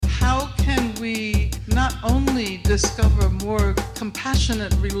discover more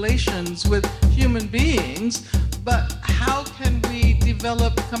compassionate relations with human beings, but how can we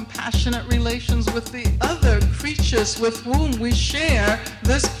develop compassionate relations with the other creatures with whom we share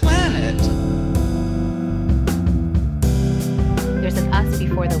this planet? There's an us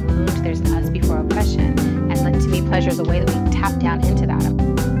before the wound, there's an us before oppression. And like, to me, pleasure is a way that we tap down into that.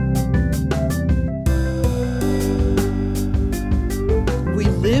 We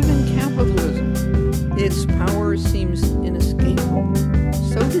live in capitalism. Its power seems inescapable.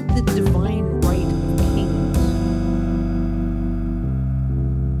 So did the divine right of kings.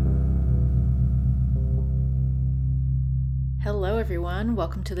 Hello, everyone.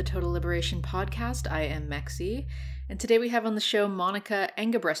 Welcome to the Total Liberation Podcast. I am Mexi, and today we have on the show Monica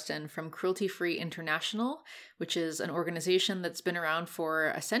Engebretsen from Cruelty Free International, which is an organization that's been around for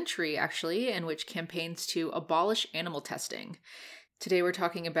a century, actually, and which campaigns to abolish animal testing. Today we're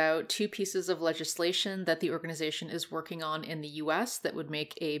talking about two pieces of legislation that the organization is working on in the US that would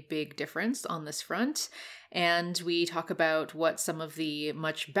make a big difference on this front. And we talk about what some of the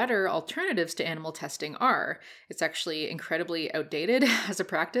much better alternatives to animal testing are. It's actually incredibly outdated as a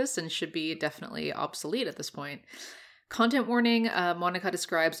practice and should be definitely obsolete at this point. Content warning, Monica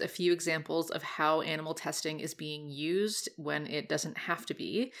describes a few examples of how animal testing is being used when it doesn't have to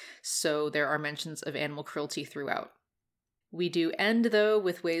be. So there are mentions of animal cruelty throughout. We do end, though,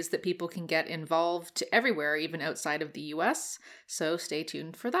 with ways that people can get involved everywhere, even outside of the US, so stay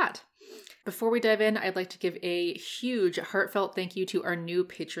tuned for that. Before we dive in, I'd like to give a huge heartfelt thank you to our new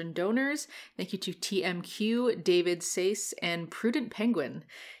patron donors. Thank you to TMQ, David Sace, and Prudent Penguin.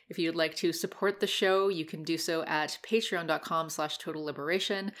 If you'd like to support the show, you can do so at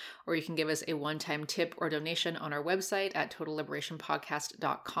patreon.com/totalliberation, or you can give us a one-time tip or donation on our website at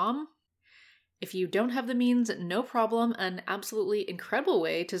totalliberationpodcast.com. If you don't have the means, no problem. An absolutely incredible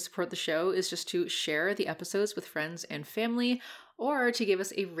way to support the show is just to share the episodes with friends and family, or to give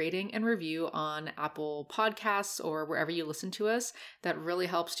us a rating and review on Apple Podcasts or wherever you listen to us. That really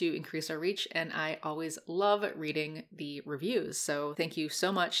helps to increase our reach, and I always love reading the reviews. So thank you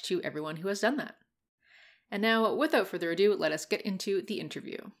so much to everyone who has done that. And now, without further ado, let us get into the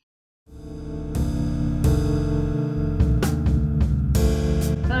interview.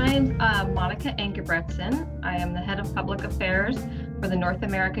 I'm Monica Engebretsen. I am the head of public affairs for the North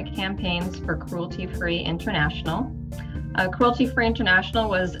America campaigns for Cruelty Free International. Cruelty Free International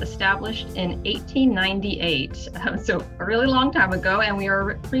was established in 1898, so a really long time ago, and we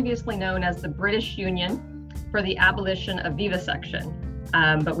were previously known as the British Union for the Abolition of Vivisection.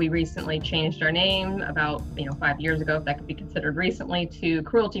 But we recently changed our name about 5 years ago, if that could be considered recently, to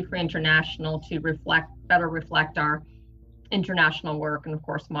Cruelty Free International to better reflect our international work and, of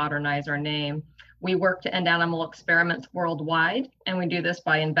course, modernize our name. We work to end animal experiments worldwide, and we do this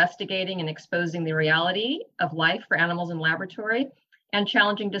by investigating and exposing the reality of life for animals in laboratory and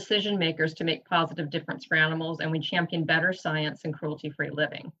challenging decision makers to make positive difference for animals, and we champion better science and cruelty-free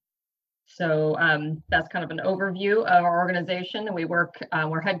living. So that's kind of an overview of our organization. And we're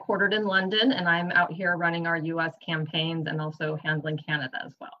headquartered in London, and I'm out here running our US campaigns and also handling Canada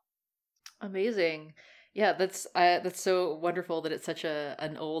as well. Amazing. Yeah, that's so wonderful that it's such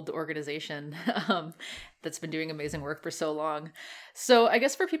an old organization that's been doing amazing work for so long. So I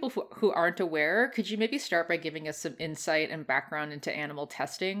guess for people who aren't aware, could you maybe start by giving us some insight and background into animal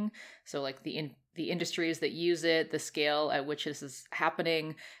testing? So like the industries that use it, the scale at which this is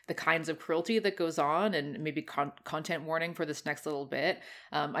happening, the kinds of cruelty that goes on, and maybe content warning for this next little bit.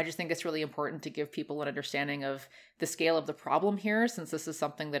 I just think it's really important to give people an understanding of the scale of the problem here, since this is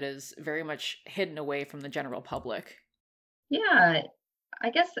something that is very much hidden away from the general public. Yeah, I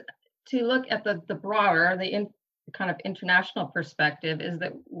guess to look at the broader, kind of international perspective is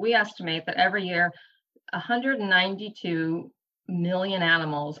that we estimate that every year 192 million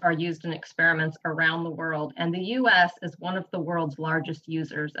animals are used in experiments around the world, and the US is one of the world's largest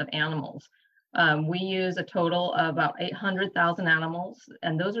users of animals. We use a total of about 800,000 animals,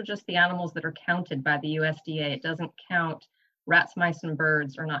 and those are just the animals that are counted by the USDA. It doesn't count rats, mice, and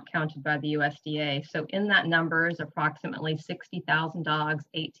birds are not counted by the USDA. So in that number is approximately 60,000 dogs,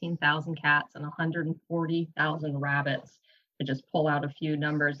 18,000 cats, and 140,000 rabbits, to just pull out a few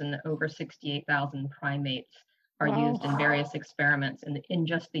numbers, and over 68,000 primates are used in various experiments in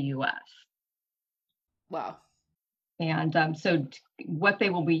just the US. Wow. And so what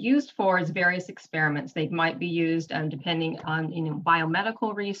they will be used for is various experiments. They might be used depending on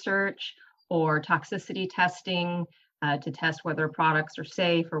biomedical research or toxicity testing to test whether products are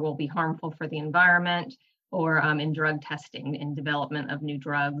safe or will be harmful for the environment, or in drug testing in development of new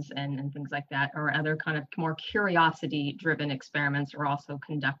drugs and things like that, or other kind of more curiosity-driven experiments are also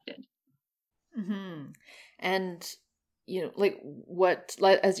conducted. Mm-hmm. And, like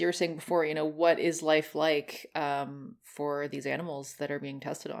as you were saying before, what is life like for these animals that are being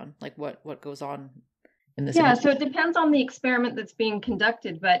tested on? Like what goes on in this? Yeah, so it depends on the experiment that's being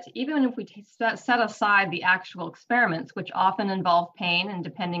conducted, but even if we set aside the actual experiments, which often involve pain, and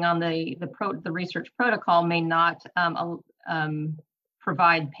depending on the research protocol may not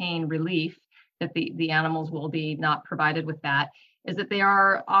provide pain relief, that the animals will be not provided with that, is that they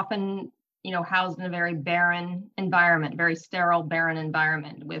are often housed in a very barren environment, very sterile, barren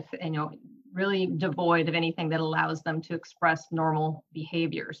environment with really devoid of anything that allows them to express normal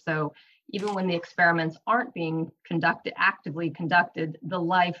behavior. So even when the experiments aren't being actively conducted,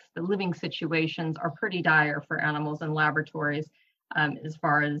 the living situations are pretty dire for animals in laboratories as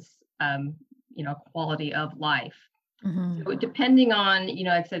far as quality of life. Mm-hmm. So depending on,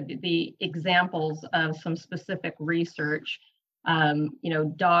 I've said the examples of some specific research,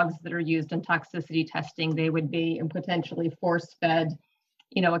 dogs that are used in toxicity testing, they would be potentially force-fed,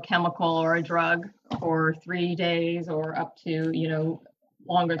 a chemical or a drug for 3 days or up to,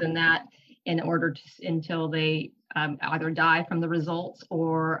 longer than that, in order until they either die from the results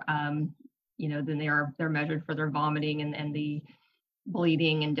or, then they're measured for their vomiting and the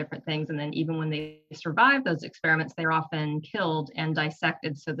bleeding and different things. And then even when they survive those experiments, they're often killed and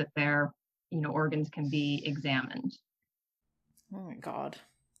dissected so that their, organs can be examined. Oh my God.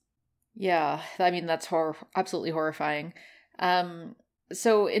 Yeah, I mean, that's absolutely horrifying.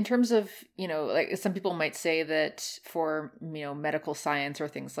 So in terms of, like some people might say that for, medical science or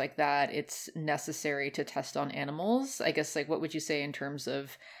things like that, it's necessary to test on animals. I guess, like, what would you say in terms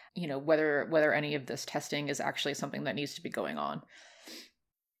of, whether any of this testing is actually something that needs to be going on?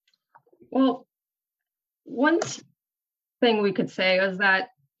 Well, one thing we could say is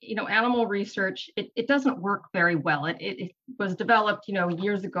that, animal research, it doesn't work very well. It was developed,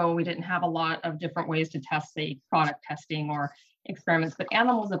 years ago. We didn't have a lot of different ways to test, say, product testing or experiments, but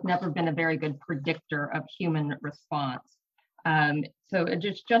animals have never been a very good predictor of human response. So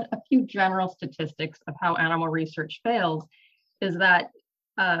just a few general statistics of how animal research fails is that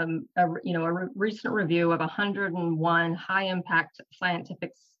a recent review of 101 high-impact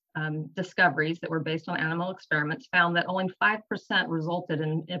scientific discoveries that were based on animal experiments found that only 5% resulted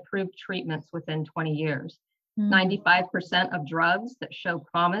in approved treatments within 20 years. 95% of drugs that show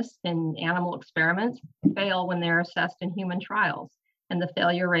promise in animal experiments fail when they're assessed in human trials. And the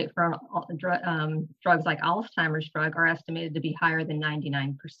failure rate for drugs like Alzheimer's drug are estimated to be higher than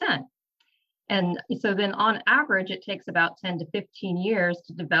 99%. And so then on average, it takes about 10 to 15 years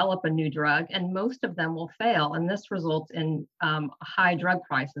to develop a new drug, and most of them will fail. And this results in high drug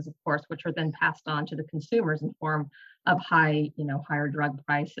prices, of course, which are then passed on to the consumers in form of higher drug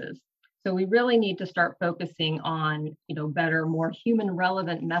prices. So we really need to start focusing on, better, more human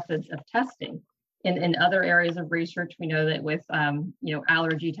relevant methods of testing. In other areas of research, we know that with,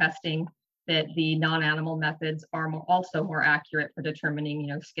 allergy testing, that the non-animal methods are also more accurate for determining,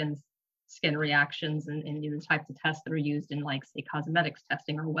 skin reactions, and the types of tests that are used in, like, say, cosmetics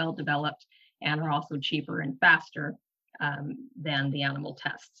testing are well developed and are also cheaper and faster than the animal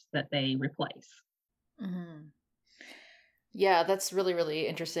tests that they replace. Mm-hmm. Yeah, that's really, really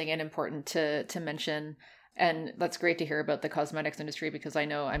interesting and important to mention. And that's great to hear about the cosmetics industry, because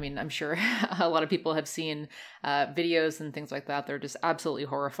I'm sure a lot of people have seen videos and things like that. They're just absolutely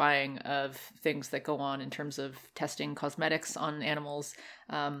horrifying of things that go on in terms of testing cosmetics on animals.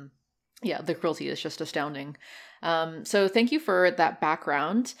 Yeah, the cruelty is just astounding. So thank you for that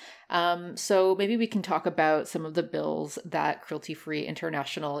background. So maybe we can talk about some of the bills that Cruelty Free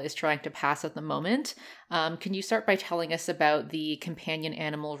International is trying to pass at the moment. Can you start by telling us about the Companion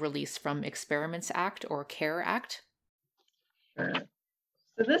Animal Release from Experiments Act, or CARE Act? Sure.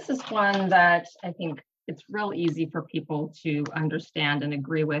 So this is one that I think it's real easy for people to understand and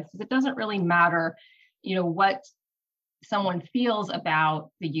agree with. It doesn't really matter, what someone feels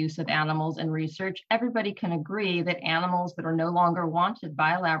about the use of animals in research. Everybody can agree that animals that are no longer wanted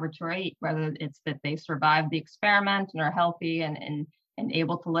by a laboratory, whether it's that they survived the experiment and are healthy and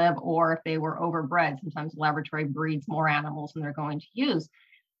able to live, or if they were overbred, sometimes the laboratory breeds more animals than they're going to use.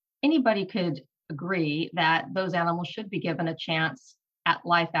 Anybody could agree that those animals should be given a chance at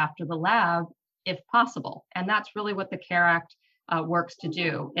life after the lab, if possible. And that's really what the CARE Act works to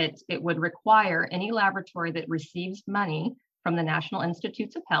do. It would require any laboratory that receives money from the National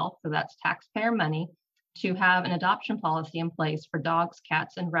Institutes of Health, so that's taxpayer money, to have an adoption policy in place for dogs,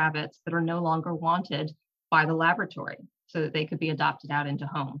 cats, and rabbits that are no longer wanted by the laboratory, so that they could be adopted out into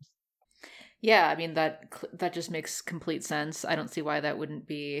homes. Yeah, I mean that just makes complete sense. I don't see why that wouldn't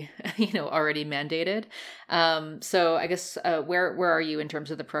be, already mandated. So I guess where are you in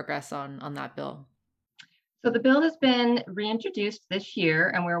terms of the progress on that bill? So the bill has been reintroduced this year,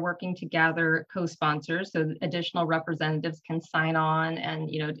 and we're working to gather co-sponsors so additional representatives can sign on, and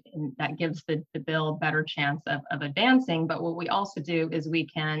and that gives the bill a better chance of advancing. But what we also do is we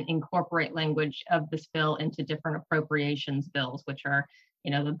can incorporate language of this bill into different appropriations bills, which are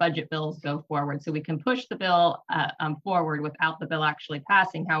the budget bills go forward. So we can push the bill forward without the bill actually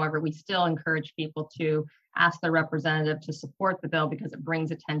passing. However, we still encourage people to ask their representative to support the bill because it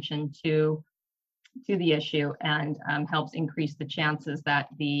brings attention to the issue and helps increase the chances that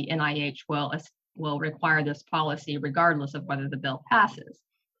the NIH will require this policy regardless of whether the bill passes.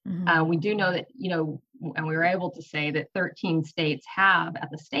 Mm-hmm. We do know that, and we were able to say that 13 states have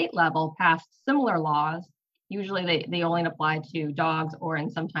at the state level passed similar laws. Usually they only apply to dogs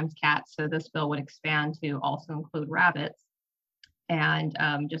and sometimes cats. So this bill would expand to also include rabbits and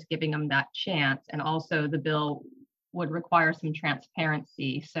just giving them that chance. And also the bill would require some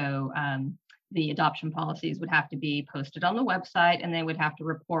transparency. So the adoption policies would have to be posted on the website, and they would have to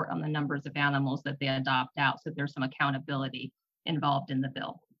report on the numbers of animals that they adopt out. So there's some accountability involved in the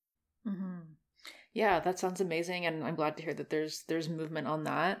bill. Mm-hmm. Yeah, that sounds amazing, and I'm glad to hear that there's movement on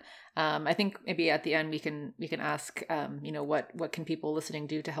that. I think maybe at the end we can ask, what can people listening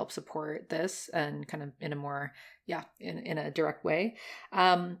do to help support this, and kind of in a more in a direct way.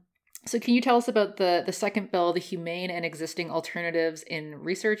 So can you tell us about the second bill, the Humane and Existing Alternatives in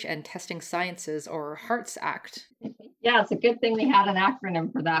Research and Testing Sciences, or HARTS Act? Yeah, it's a good thing we had an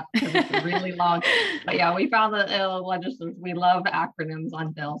acronym for that because it's really long. But yeah, we found that legislators, we love acronyms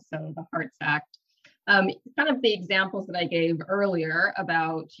on bills. So the HARTS Act, kind of the examples that I gave earlier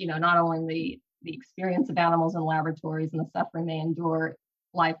about, not only the experience of animals in laboratories and the suffering they endure,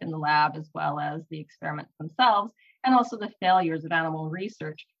 life in the lab, as well as the experiments themselves, and also the failures of animal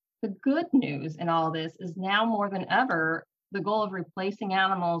research. The good news in all this is now more than ever, the goal of replacing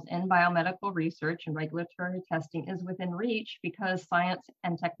animals in biomedical research and regulatory testing is within reach because science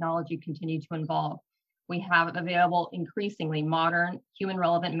and technology continue to evolve. We have available increasingly modern human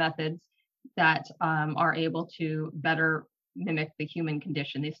relevant methods that are able to better mimic the human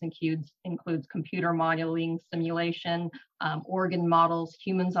condition. This includes computer modeling, simulation, organ models,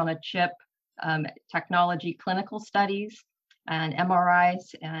 humans on a chip, technology, clinical studies, and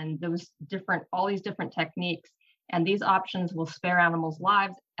MRIs, and all these different techniques. And these options will spare animals'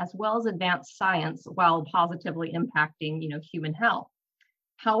 lives as well as advance science while positively impacting, human health.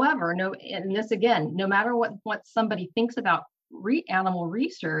 However, no matter what somebody thinks about animal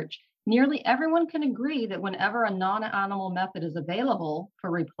research, nearly everyone can agree that whenever a non-animal method is available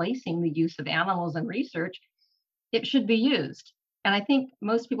for replacing the use of animals in research, it should be used. And I think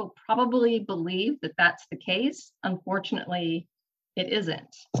most people probably believe that that's the case. Unfortunately, it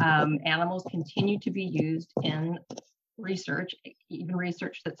isn't. Animals continue to be used in research, even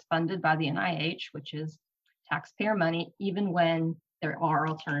research that's funded by the NIH, which is taxpayer money, even when there are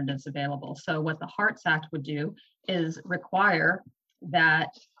alternatives available. So what the HARTS Act would do is require that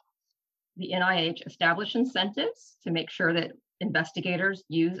the NIH establish incentives to make sure that investigators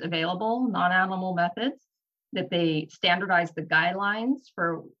use available non-animal methods, that they standardize the guidelines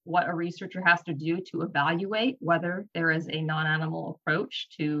for what a researcher has to do to evaluate whether there is a non-animal approach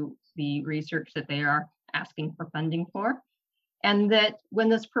to the research that they are asking for funding for. And that when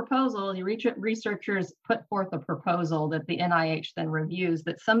this proposal, the researchers put forth a proposal that the NIH then reviews,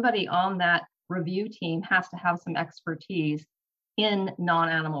 that somebody on that review team has to have some expertise in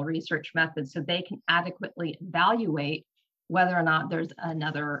non-animal research methods so they can adequately evaluate whether or not there's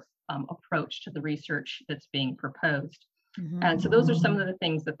another approach to the research that's being proposed. Mm-hmm. And so those are some of the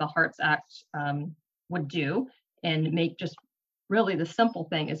things that the HARTS Act would do, and make just really the simple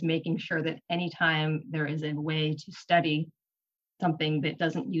thing is making sure that anytime there is a way to study something that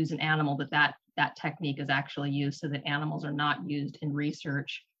doesn't use an animal, that technique is actually used so that animals are not used in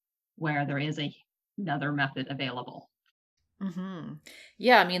research where there is another method available. Mm-hmm.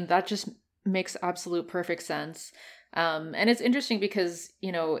 Yeah, I mean, that just makes absolute perfect sense. And it's interesting because,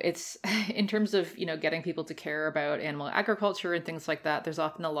 it's in terms of, getting people to care about animal agriculture and things like that, there's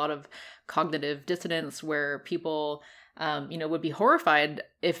often a lot of cognitive dissonance where people, would be horrified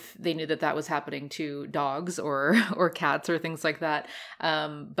if they knew that was happening to dogs or cats or things like that.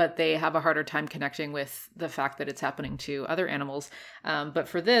 But they have a harder time connecting with the fact that it's happening to other animals. But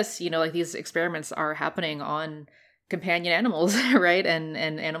for this, these experiments are happening on companion animals, right? And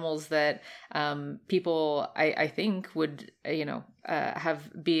animals that people, I think, would,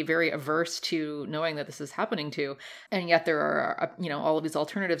 be very averse to knowing that this is happening to. And yet there are, all of these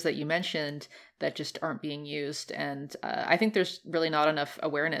alternatives that you mentioned that just aren't being used. And I think there's really not enough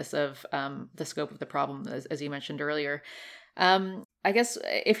awareness of the scope of the problem, as you mentioned earlier. I guess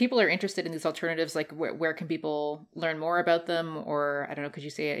if people are interested in these alternatives, like where can people learn more about them? Or I don't know, could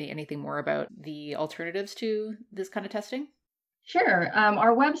you say anything more about the alternatives to this kind of testing? Sure.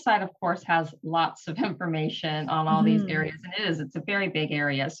 Our website, of course, has lots of information on all these areas, and it's a very big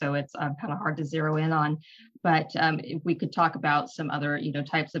area, so it's kind of hard to zero in on. But if we could talk about some other,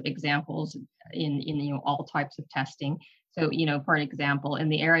 types of examples in all types of testing. So, for an example, in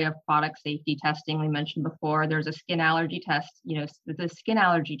the area of product safety testing, we mentioned before, there's a skin allergy test. The skin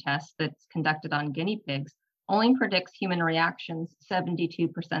allergy test that's conducted on guinea pigs only predicts human reactions 72%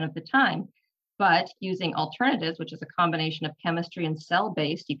 of the time. But using alternatives, which is a combination of chemistry and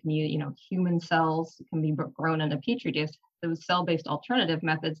cell-based, you can use, human cells can be grown in a petri dish. Those cell-based alternative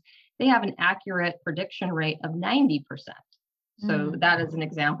methods, they have an accurate prediction rate of 90%. So that is an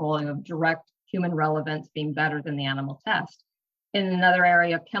example of direct human relevance being better than the animal test. In another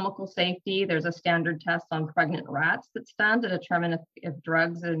area of chemical safety, there's a standard test on pregnant rats that's done to determine if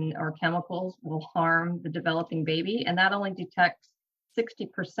drugs or chemicals will harm the developing baby. And that only detects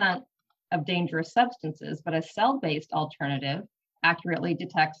 60% of dangerous substances, but a cell-based alternative accurately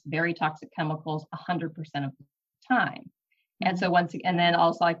detects very toxic chemicals 100% of the time. And so and then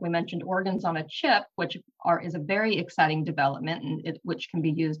also, like we mentioned, organs on a chip, which is a very exciting development, and which can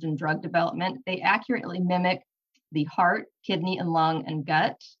be used in drug development. They accurately mimic the heart, kidney, and lung and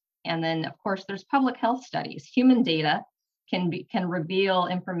gut. And then, of course, there's public health studies. Human data can reveal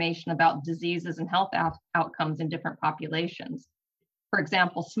information about diseases and health outcomes in different populations. For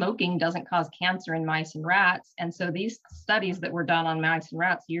example, smoking doesn't cause cancer in mice and rats. And so these studies that were done on mice and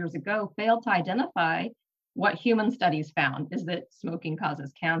rats years ago failed to identify what human studies found is that smoking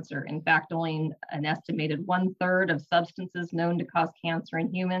causes cancer. In fact, only an estimated 1/3 of substances known to cause cancer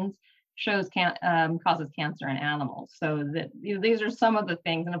in humans causes cancer in animals. So that these are some of the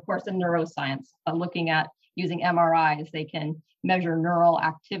things. And of course, in neuroscience, looking at using MRIs, they can measure neural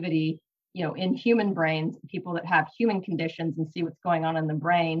activity in human brains, people that have human conditions, and see what's going on in the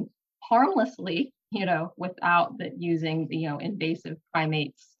brain harmlessly, without using the invasive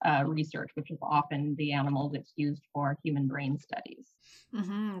primates research, which is often the animal that's used for human brain studies.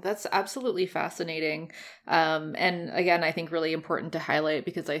 That's absolutely fascinating. And again, I think really important to highlight,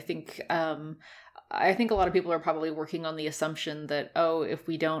 because I think a lot of people are probably working on the assumption that, if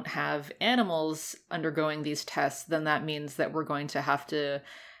we don't have animals undergoing these tests, then that means that we're going to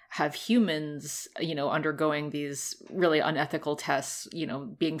have humans, undergoing these really unethical tests,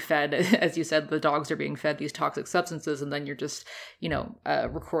 being fed, as you said, the dogs are being fed these toxic substances, and then you're just,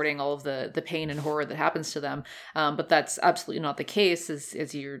 recording all of the pain and horror that happens to them. But that's absolutely not the case,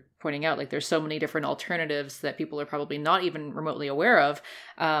 as you're pointing out. Like, there's so many different alternatives that people are probably not even remotely aware of,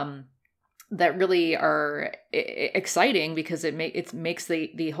 that really are exciting, because it makes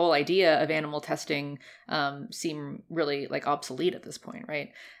the whole idea of animal testing seem really like obsolete at this point,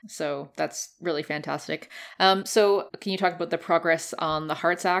 right? So that's really fantastic. So can you talk about the progress on the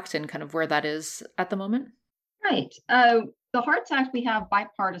Hearts Act and kind of where that is at the moment? Right. The Hearts Act, we have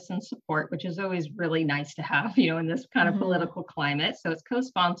bipartisan support, which is always really nice to have, in this kind of political climate. So it's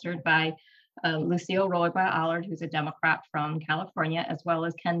co-sponsored by Lucille Roybal-Allard, who's a Democrat from California, as well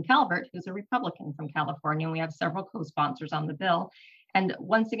as Ken Calvert, who's a Republican from California. And we have several co-sponsors on the bill. And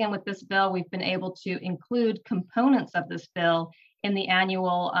once again, with this bill, we've been able to include components of this bill in the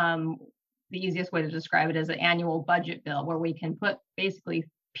annual, the easiest way to describe it is an annual budget bill, where we can put basically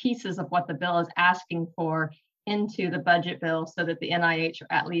pieces of what the bill is asking for into the budget bill, so that the NIH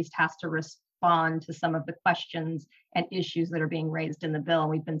at least has to respond to some of the questions and issues that are being raised in the bill. And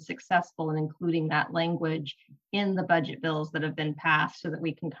we've been successful in including that language in the budget bills that have been passed, so that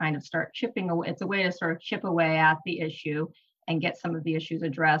we can kind of start chipping away. It's a way to sort of chip away at the issue and get some of the issues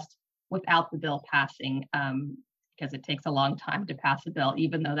addressed without the bill passing, because it takes a long time to pass a bill.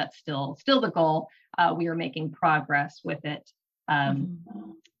 Even though that's still the goal, we are making progress with it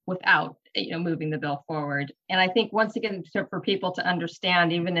without moving the bill forward. And I think, once again, for people to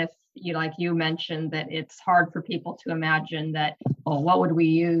understand, even if like you mentioned, that it's hard for people to imagine that, what would we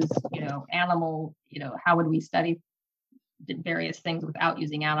use, animal, how would we study various things without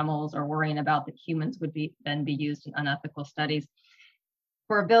using animals, or worrying about that humans would then be used in unethical studies.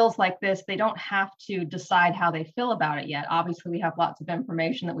 for bills like this, they don't have to decide how they feel about it yet. Obviously, we have lots of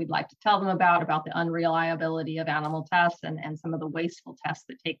information that we'd like to tell them about the unreliability of animal tests and some of the wasteful tests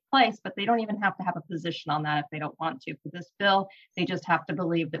that take place, but they don't even have to have a position on that if they don't want to. For this bill, they just have to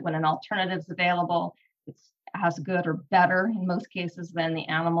believe that when an alternative is available, it's as good or better in most cases than the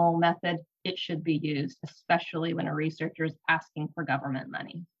animal method, it should be used, especially when a researcher is asking for government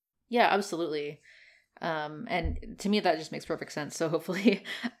money. Yeah, absolutely. And to me, that just makes perfect sense. So hopefully,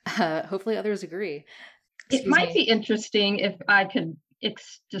 hopefully others agree. It might be interesting if I could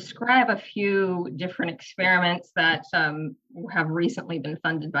describe a few different experiments that have recently been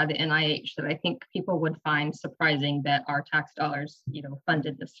funded by the NIH that I think people would find surprising that our tax dollars,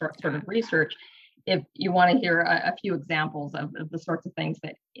 funded this sort of research. If you want to hear a few examples of the sorts of things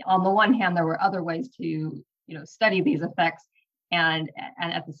that, on the one hand, there were other ways to, study these effects, and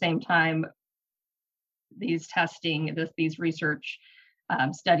at the same time, these research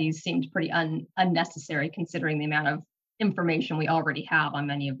studies seemed pretty unnecessary considering the amount of information we already have on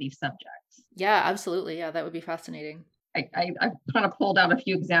many of these subjects. Yeah, absolutely. Yeah, that would be fascinating. I kind of pulled out a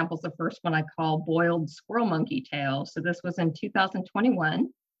few examples. The first one I call boiled squirrel monkey tail. So this was in 2021.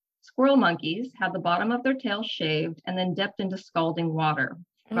 Squirrel monkeys had the bottom of their tail shaved and then dipped into scalding water,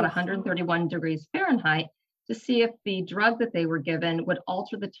 about 131 degrees Fahrenheit, to see if the drug that they were given would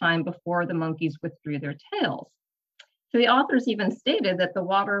alter the time before the monkeys withdrew their tails. So the authors even stated that the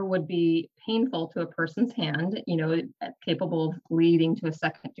water would be painful to a person's hand, capable of leading to a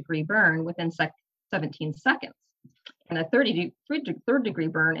second-degree burn within 17 seconds, and a third-degree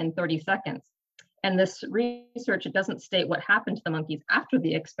burn in 30 seconds. And this research, it doesn't state what happened to the monkeys after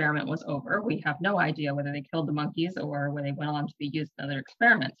the experiment was over. We have no idea whether they killed the monkeys or whether they went on to be used in other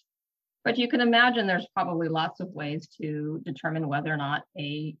experiments. But you can imagine there's probably lots of ways to determine whether or not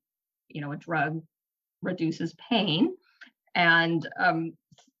a drug reduces pain, and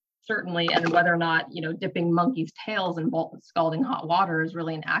certainly, and whether or not dipping monkeys' tails in scalding hot water is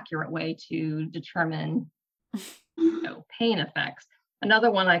really an accurate way to determine pain effects.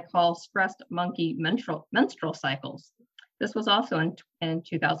 Another one I call stressed monkey menstrual cycles. This was also in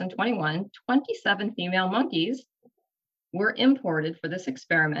 2021. 27 female monkeys were imported for this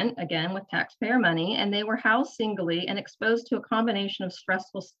experiment, again with taxpayer money, and they were housed singly and exposed to a combination of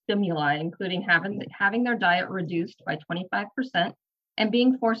stressful stimuli, including having their diet reduced by 25% and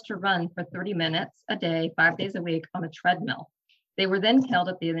being forced to run for 30 minutes a day, 5 days a week on a treadmill. They were then killed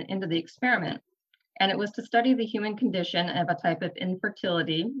at the end of the experiment, and it was to study the human condition of a type of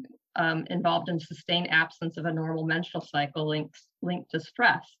infertility involved in sustained absence of a normal menstrual cycle linked to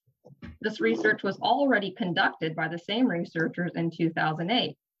stress. This research was already conducted by the same researchers in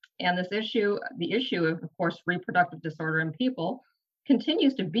 2008. And the issue of course, reproductive disorder in people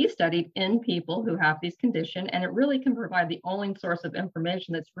continues to be studied in people who have these conditions. And it really can provide the only source of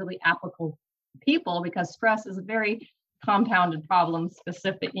information that's really applicable to people, because stress is a very compounded problem,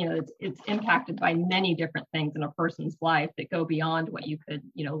 specific, it's impacted by many different things in a person's life that go beyond what you could,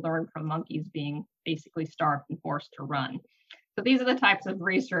 learn from monkeys being basically starved and forced to run. So these are the types of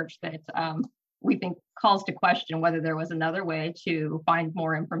research that we think calls to question whether there was another way to find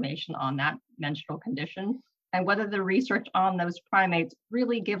more information on that menstrual condition, and whether the research on those primates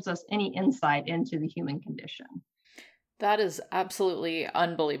really gives us any insight into the human condition. That is absolutely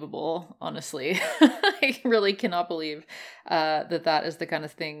unbelievable, honestly. I really cannot believe that is the kind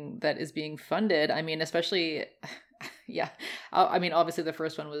of thing that is being funded. I mean, especially... Yeah. I mean, obviously the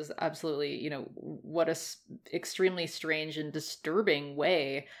first one was absolutely, what a extremely strange and disturbing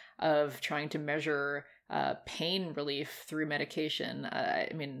way of trying to measure pain relief through medication.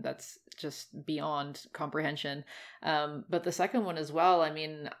 I mean, that's just beyond comprehension. But the second one as well, I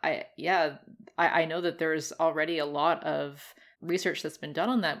mean, I know that there's already a lot of research that's been done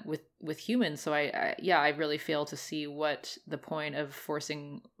on that with humans. So I really fail to see what the point of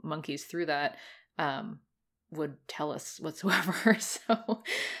forcing monkeys through that would tell us whatsoever. So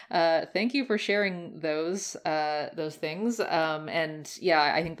thank you for sharing those things. And yeah,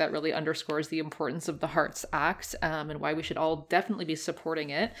 I think that really underscores the importance of the Hearts Act and why we should all definitely be supporting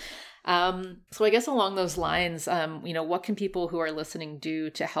it. So I guess along those lines, what can people who are listening do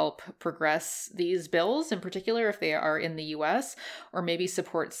to help progress these bills, in particular if they are in the US, or maybe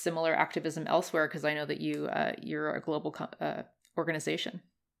support similar activism elsewhere? Because I know that you're a global organization.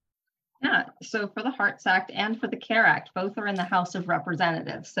 Yeah, so for the Hearts Act and for the CARE Act, both are in the House of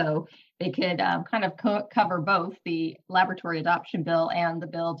Representatives. So they could kind of cover both the laboratory adoption bill and the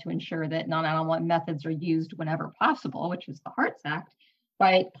bill to ensure that non-animal methods are used whenever possible, which is the Hearts Act,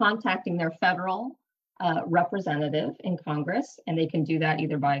 by contacting their federal representative in Congress, and they can do that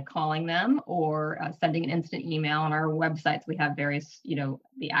either by calling them or sending an instant email. On our websites, we have various,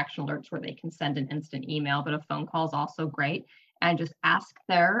 the action alerts where they can send an instant email, but a phone call is also great. And just ask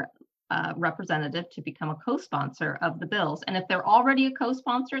their representative to become a co-sponsor of the bills. And if they're already a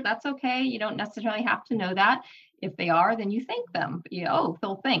co-sponsor, that's okay. You don't necessarily have to know that. If they are, then you thank them.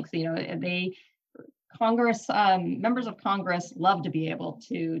 Phil, thanks. Congress, members of Congress love to be able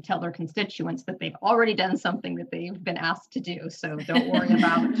to tell their constituents that they've already done something that they've been asked to do. So don't worry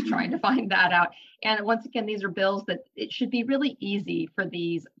about trying to find that out. And once again, these are bills that it should be really easy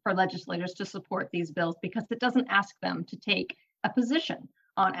for legislators to support these bills, because it doesn't ask them to take a position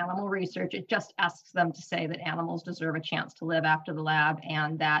on animal research. It just asks them to say that animals deserve a chance to live after the lab,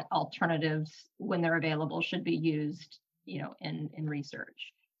 and that alternatives, when they're available, should be used, in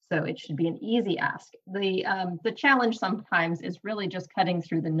research. So it should be an easy ask. The challenge sometimes is really just cutting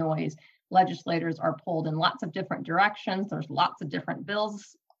through the noise. Legislators are pulled in lots of different directions. There's lots of different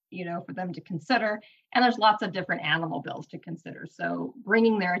bills, for them to consider, and there's lots of different animal bills to consider. So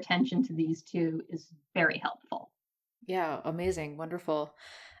bringing their attention to these two is very helpful. Yeah, amazing, wonderful.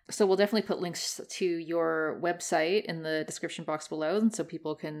 So we'll definitely put links to your website in the description box below, and so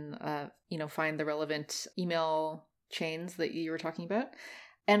people can, find the relevant email chains that you were talking about.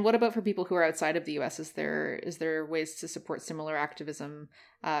 And what about for people who are outside of the U.S.? Is there ways to support similar activism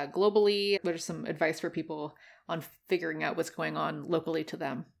globally? What are some advice for people on figuring out what's going on locally to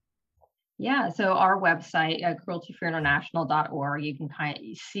them? Yeah, so our website, crueltyfreeinternational.org, you can kind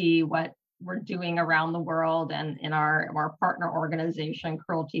of see what we're doing around the world, and in our partner organization,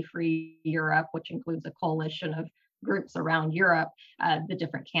 Cruelty Free Europe, which includes a coalition of groups around Europe, the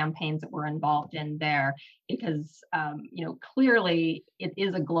different campaigns that we're involved in there, because clearly it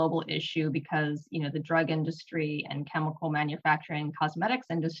is a global issue, because the drug industry and chemical manufacturing, cosmetics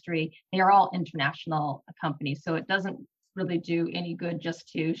industry, they are all international companies. So it doesn't really do any good just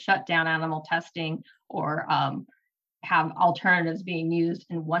to shut down animal testing or have alternatives being used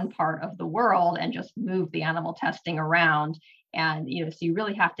in one part of the world and just move the animal testing around. And, so you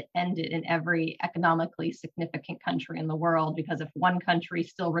really have to end it in every economically significant country in the world, because if one country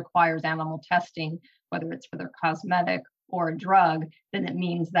still requires animal testing, whether it's for their cosmetic or a drug, then it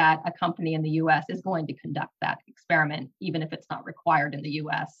means that a company in the US is going to conduct that experiment, even if it's not required in the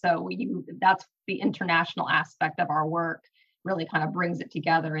US. So that's the international aspect of our work, really kind of brings it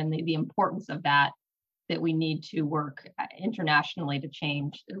together, and the importance of that we need to work internationally to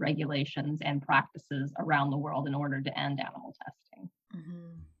change the regulations and practices around the world in order to end animal testing.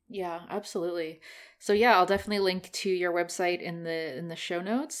 Mm-hmm. Yeah, absolutely. So yeah, I'll definitely link to your website in the show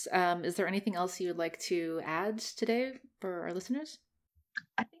notes. Is there anything else you would like to add today for our listeners?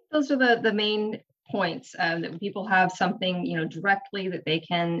 I think those are the main points, that people have something, directly that they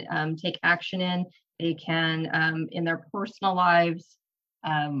can take action in. They can, in their personal lives,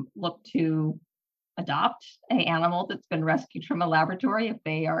 look to adopt an animal that's been rescued from a laboratory if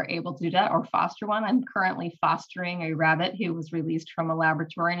they are able to do that, or foster one. I'm currently fostering a rabbit who was released from a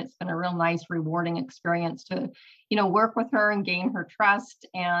laboratory, and it's been a real nice, rewarding experience to, work with her and gain her trust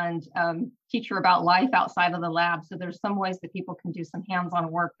and teach her about life outside of the lab. So there's some ways that people can do some hands-on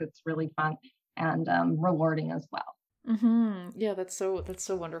work that's really fun and rewarding as well. Mm-hmm. Yeah, that's so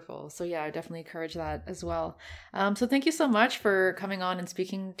wonderful. So yeah, I definitely encourage that as well. So thank you so much for coming on and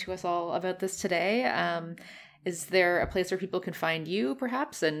speaking to us all about this today. Is there a place where people can find you,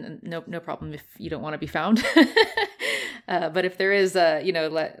 perhaps? And no problem if you don't want to be found. But if there is,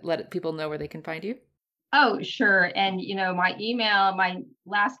 let people know where they can find you. Oh, sure. And, my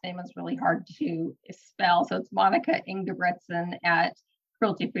last name is really hard to spell. So it's Monica Ingebretsen at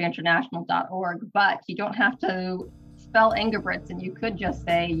crueltyfreeinternational.org. But you don't have to spell Ingebretsen. You could just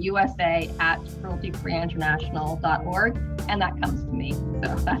say USA at crueltyfreeinternational.org, and that comes to me.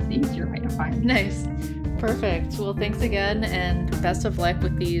 So that's the easier way to find me. Nice. Perfect. Well, thanks again, and best of luck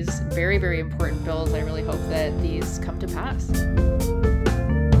with these very, very important bills. I really hope that these come to pass.